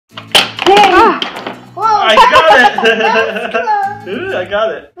Whoa! I got it! Ooh, I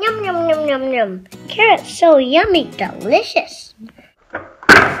got it. Yum, yum, yum, yum, yum. Carrot's so yummy, delicious.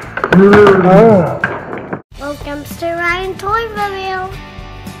 Welcome to Ryan Toy Review.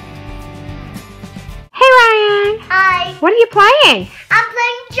 Hey Ryan! Hi. What are you playing? I'm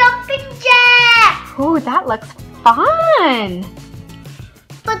playing Jumping Jack. Ooh, that looks fun!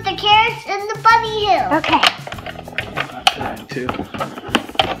 Put the carrots in the bunny hill. Okay. Mine too.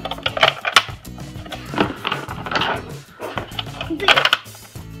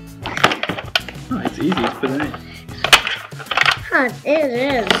 Oh, it's easy to put in. Huh, it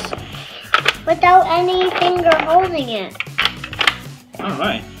is. Without any finger holding it.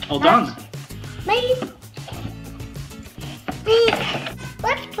 Alright, all done. Maybe.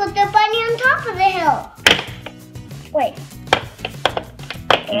 Let's put the bunny on top of the hill. Wait.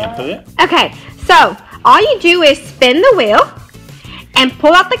 Can you put it? Okay, so all you do is spin the wheel and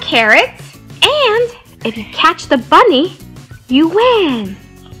pull out the carrots, and if you catch the bunny, you win.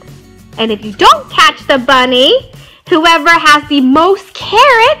 And if you don't catch the bunny, whoever has the most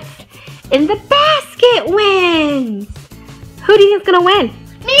carrots in the basket wins. Who do you think is gonna win?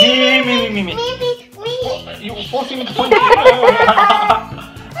 Me. You're forcing me to point it.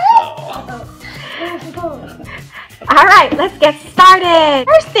 All right, let's get started.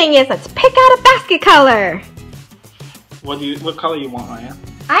 First thing is, let's pick out a basket color. What color you want, Ryan?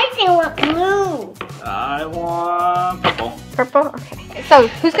 I think I want blue. I want purple. Purple? Okay. So,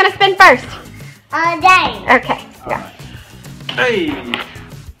 who's gonna spin first? Daddy. Okay. Go. Alright. Hey!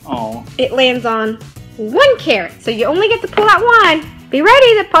 Oh. It lands on one carrot, so you only get to pull out one. Be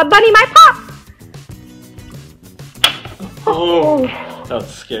ready, the bunny might pop. Oh. That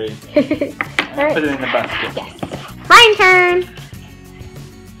was scary. All right. Put it in the basket. Yes. Ryan's turn.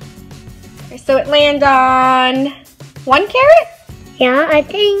 So it lands on one carrot? Yeah, I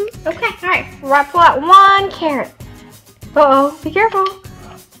think. Okay, all right. We'll pull out one carrot. Uh-oh, be careful.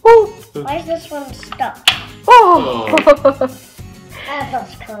 Ooh. Why is this one stuck? Oh. That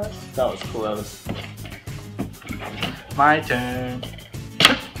was close. That was close. My turn.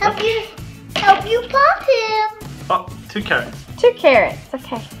 Help you pop him. Oh, 2 carrots. 2 carrots.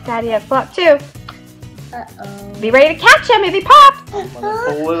 Okay, Daddy has pull out 2. Uh-oh. Be ready to catch him if he pops. I'm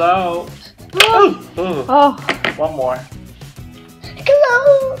gonna pull it out. Oh. Oh. One more.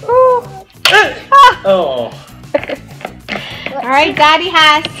 Close. Oh. Ah. Oh. All right, Daddy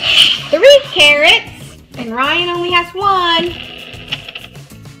has 3 carrots, and Ryan only has 1.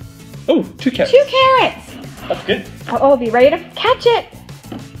 Oh, 2 carrots. 2 carrots. That's good. Uh-oh, be ready to catch it.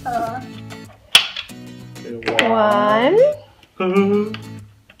 1. 2.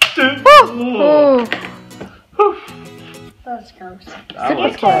 Oh. That was close. That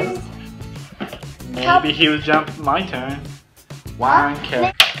was close. Maybe he will jump my turn. 1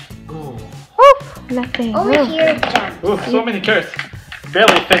 carrot. Oh. Nothing. Only here jump. Oh, so many carrots.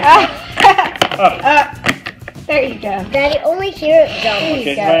 Barely fit. There you go. Daddy, only here jump.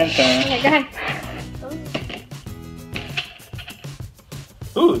 Okay, Ryan's turn. Okay, go ahead.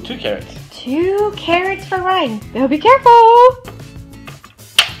 Ooh, 2 carrots. 2 carrots for Ryan. Oh, be careful.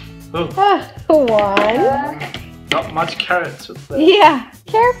 Ooh, 1. not much carrots. Yeah,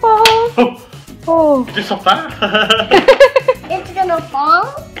 careful. Oh. You're so fast. It's gonna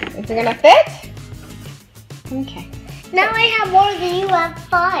fall. Is it gonna fit? Okay. Now I have more than you have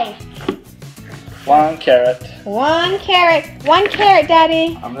 5. 1 carrot. 1 carrot. 1 carrot,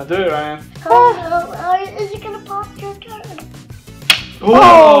 Daddy. I'm gonna do it, Ryan. Is it gonna pop your turn?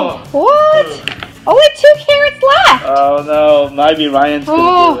 Oh, what? Only 2 carrots left. Oh no, maybe Ryan's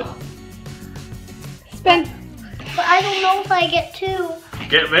gonna do it. Spin. But I don't know if I get 2.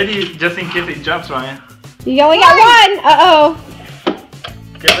 Get ready just in case it jumps, Ryan. You only got 1. Uh-oh.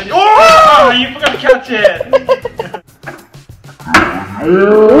 Get ready. Oh, you forgot to catch it.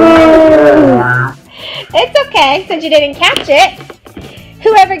 It's okay, since you didn't catch it.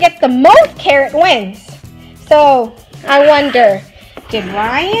 Whoever gets the most carrot wins. So, I wonder, did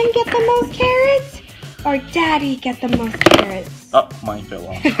Ryan get the most carrots? Or Daddy get the most carrots? Oh, mine fell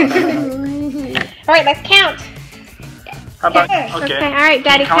off. Alright, let's count. How about, Okay, okay. alright,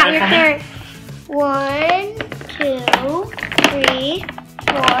 Daddy, Count count it your for me? carrots. 1, 2, 3,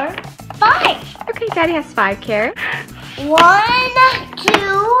 4, 5. Okay, Daddy has 5 carrots. 1,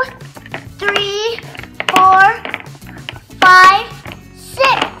 2, 3, 4, 5,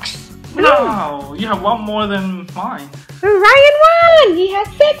 6. No, you have 1 more than mine. Ryan won! He has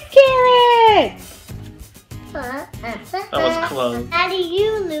 6 carrots! That was close. Daddy,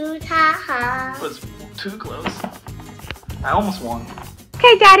 you lose, haha. It was too close. I almost won.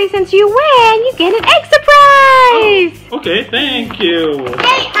 Okay, Daddy, since you win, you get an egg surprise! Okay, thank you.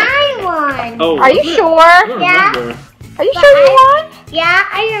 Hey, Oh. Are you sure? I don't Yeah. remember. Are you sure you won? Yeah,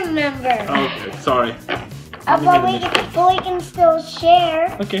 I remember. Okay, sorry. But we can still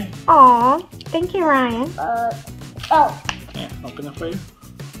share. Okay. Aw, thank you, Ryan. Oh, Yeah, open it for you.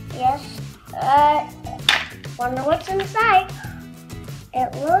 yes. Wonder what's inside.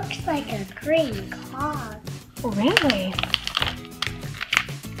 It looks like a green car. Really?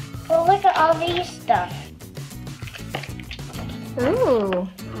 Well, look at all these stuff. Ooh,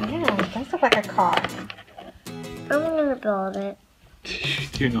 yeah, it does look like a car. I'm gonna build it.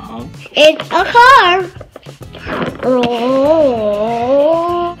 Do you know how? It's a car.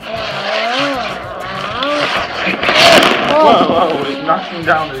 Oh. Whoa, it's knocking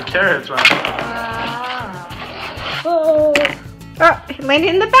down the carrots, right? Oh. Oh, it went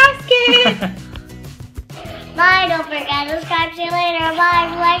in the basket. Bye, don't forget to subscribe. See you later. Bye.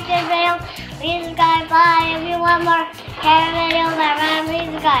 If you like this video, please subscribe. Bye. If you want more carrot videos that run, please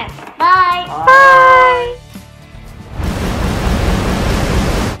subscribe. Bye. Bye.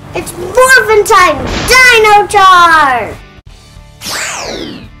 It's morphin' time! Dino charge!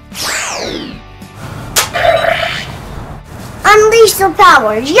 Unleash the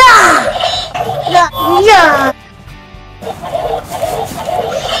power! Yeah! Yeah! Yeah!